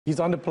He's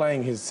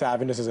underplaying his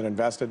savviness as an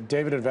investor.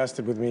 David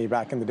invested with me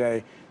back in the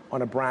day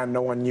on a brand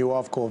no one knew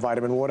of called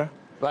Vitamin Water.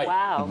 Right.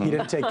 Wow. He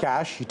didn't take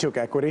cash, he took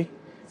equity.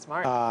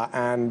 Smart.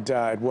 And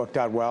it worked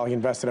out well. He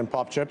invested in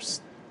Pop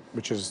Chips,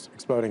 which is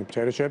exploding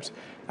potato chips.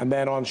 And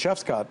then on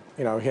Chef's Cut,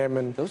 you know, him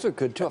and... Those are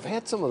good too. I've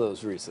had some of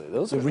those recently.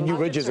 Those the are New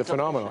Ridges are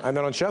phenomenal. And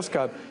then on Chef's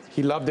Cut,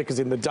 he loved it because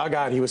in the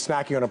dugout, he was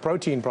snacking on a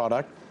protein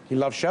product. He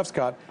loved Chef's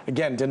Cut.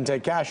 Again, didn't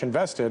take cash,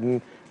 invested,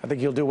 and I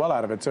think he'll do well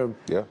out of it. So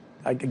yeah.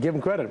 I give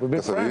him credit. We've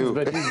been friends,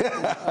 but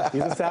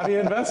he's a savvy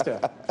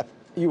investor.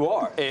 You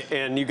are,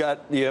 and you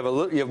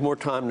have more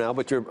time now,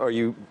 but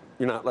you're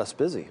not less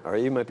busy, are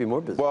you? You might be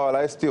more busy. Well,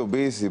 I'm still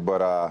busy,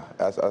 but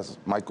as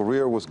my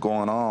career was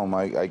going on,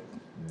 I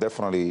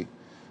definitely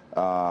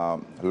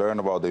learned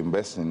about the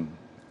investing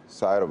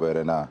side of it,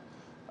 and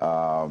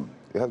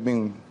it has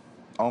been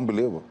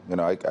unbelievable. You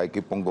know, I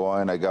keep on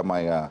going. I got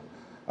my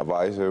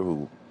advisor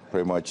who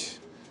pretty much,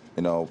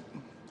 you know,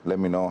 let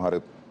me know how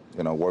to,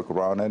 you know, work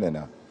around it, and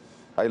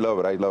I love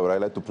it. I love it. I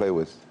like to play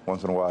with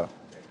once in a while.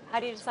 How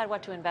do you decide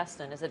what to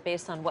invest in? Is it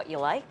based on what you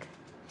like?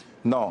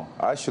 No,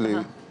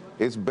 actually,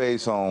 it's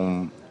based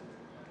on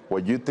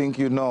what you think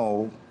you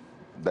know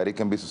that it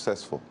can be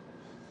successful.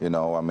 You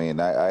know, I mean,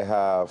 I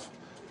have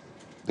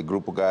the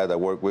group of guys that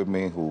work with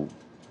me who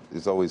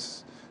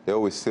is they're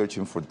always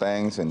searching for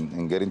things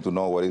and getting to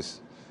know what is,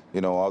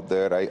 you know, out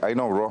there. I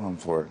know Rohan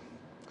for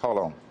how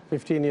long?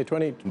 15 years,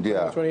 20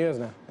 years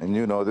now. And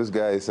you know, this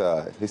guy is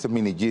he's a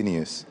mini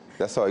genius.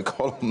 That's how I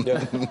call him.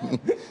 Yeah.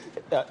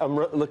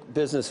 Look,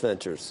 business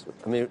ventures.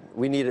 I mean,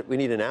 we need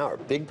an hour.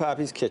 Big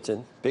Papi's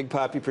Kitchen, Big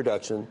Papi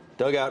Production,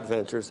 Dugout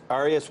Ventures,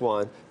 RES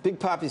Wine, Big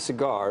Papi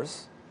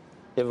Cigars,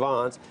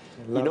 Yvonne's.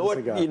 You know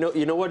what?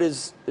 You know what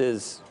is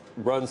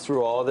runs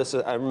through all of this.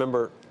 I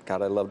remember,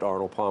 God, I loved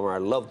Arnold Palmer. I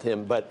loved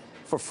him, but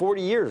for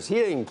 40 years he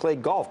didn't even play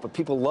golf, but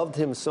people loved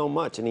him so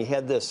much, and he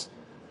had this.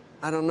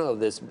 I don't know,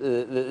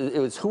 it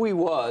was who he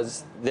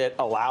was that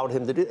allowed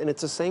him to do it, and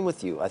it's the same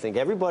with you. I think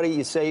everybody,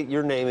 you say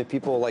your name and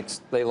people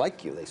they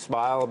like you, they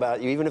smile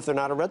about you, even if they're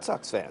not a Red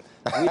Sox fan,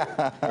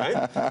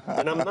 right?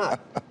 And I'm not.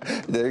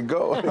 There you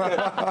go.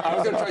 I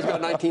was going to talk about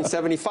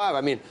 1975.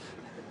 I mean,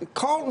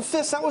 Carlton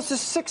Fisk, that was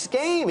his 6th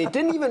game. It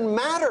didn't even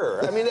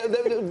matter. I mean,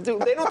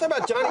 they don't talk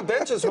about Johnny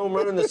Bench's home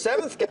run in the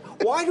 7th game.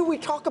 Why do we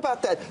talk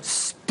about that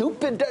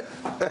stupid...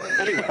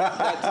 Anyway,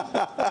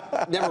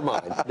 never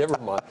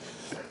mind.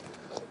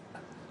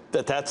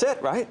 That's it,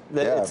 right?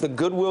 Yeah. It's the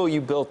goodwill you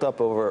built up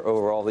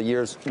over all the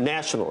years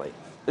nationally,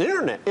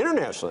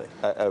 internationally.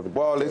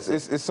 Well,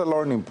 it's a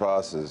learning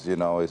process, you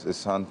know. It's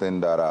something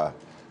that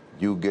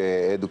you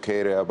get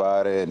educated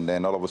about it, and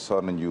then all of a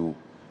sudden you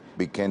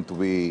begin to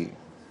be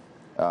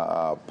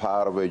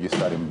part of it. You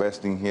start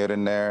investing here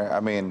and there. I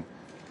mean,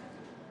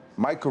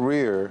 my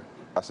career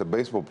as a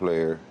baseball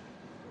player,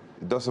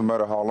 it doesn't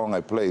matter how long I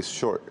play, it's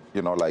short.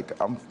 You know, like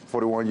I'm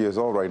 41 years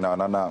old right now,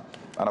 and I'm not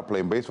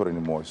playing baseball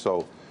anymore.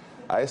 So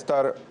I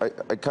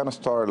kind of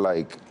started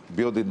like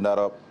building that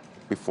up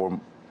before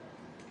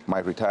my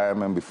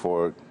retirement,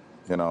 before,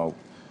 you know,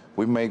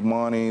 we make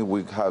money,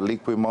 we have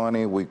liquid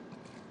money, we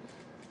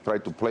try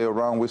to play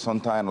around with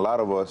sometimes. A lot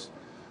of us,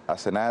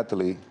 as an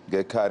athlete,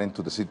 get caught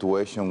into the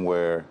situation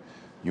where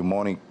your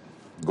money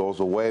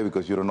goes away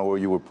because you don't know where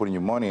you were putting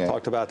your money at.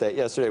 Talked about that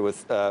yesterday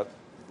with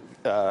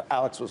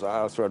Alex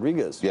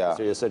Rodriguez. Yeah.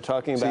 So you said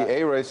talking about. See,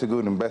 A-Ray's a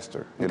good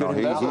investor. You know,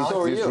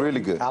 he's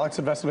really good. Alex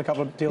invested in a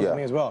couple of deals with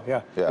me as well.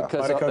 Yeah. Yeah.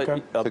 Because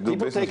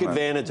people take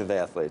advantage of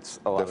athletes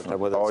a lot of the time,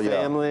 whether it's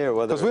family or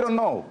whether. Because we don't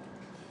know.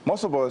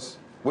 Most of us,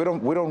 we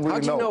don't really know.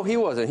 How'd you know he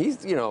wasn't?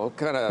 He's, you know,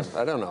 kind of.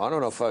 I don't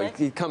know if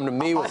he'd come to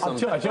me with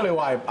something. I'll tell you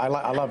why I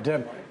loved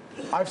him.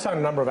 I've signed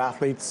a number of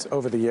athletes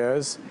over the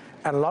years,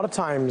 and a lot of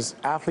times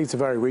athletes are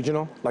very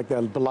regional, like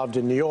they're beloved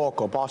in New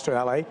York or Boston,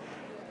 LA.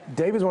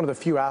 David's one of the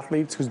few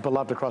athletes who's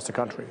beloved across the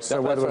country.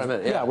 So that's what I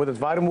meant, yeah. Whether it's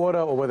Vitamin Water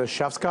or whether it's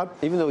Chef's Cut.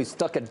 Even though he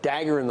stuck a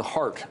dagger in the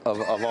heart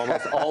of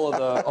almost all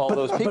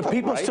those people. But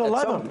people right? still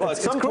love him. Well, at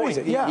some point,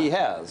 crazy. He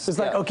has. It's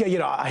like, okay, you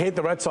know, I hate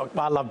the Red Sox,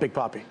 but I love Big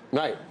Papi.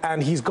 Right.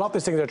 And he's got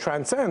this thing that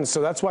transcends. So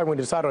that's why when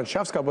he decided on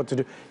Chef's Cut what to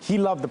do, he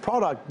loved the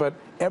product, but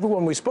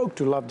everyone we spoke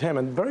to loved him.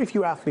 And very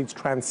few athletes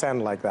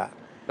transcend like that.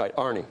 Right,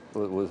 Arnie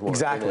was one.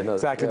 Exactly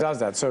does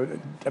that. So,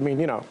 I mean,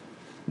 you know,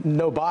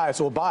 no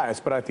bias or bias,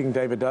 but I think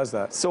David does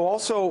that. So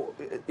also,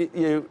 I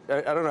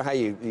don't know how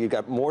you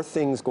got more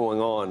things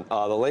going on.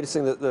 The latest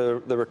thing,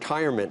 the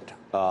retirement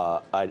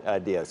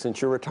idea.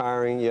 Since you're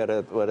retiring, you had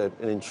an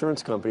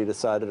insurance company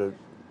decided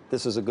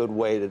this is a good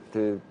way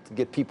to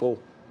get people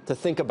to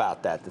think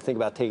about that, to think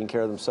about taking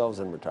care of themselves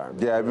in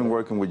retirement. Yeah, I've been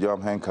working with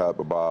John Hancock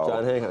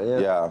about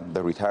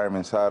the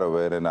retirement side of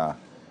it, and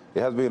it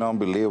has been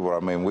unbelievable. I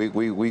mean,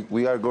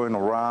 we are going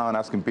around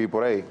asking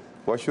people, hey,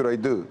 what should I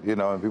do? You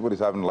know, and people is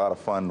having a lot of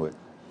fun with.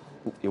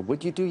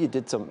 What'd you do? You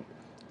did some.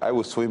 I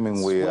was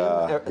swimming with,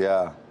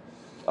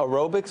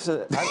 aerobics.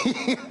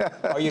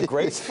 Are you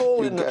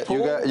graceful in the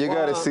pool? You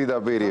got to see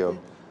that video.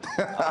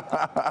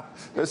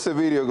 There's a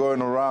video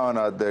going around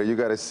out there. You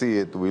got to see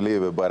it to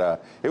believe it.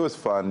 But it was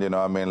fun, you know.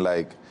 I mean,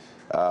 like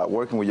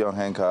working with young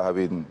Hancock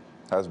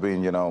has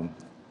been, you know,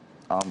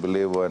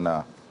 unbelievable.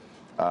 And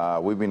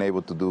we've been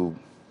able to do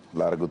a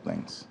lot of good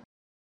things.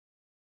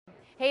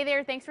 Hey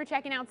there, thanks for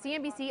checking out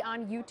CNBC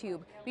on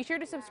YouTube. Be sure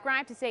to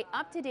subscribe to stay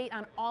up to date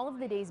on all of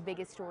the day's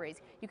biggest stories.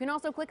 You can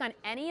also click on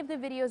any of the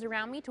videos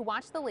around me to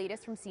watch the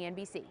latest from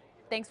CNBC.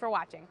 Thanks for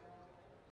watching.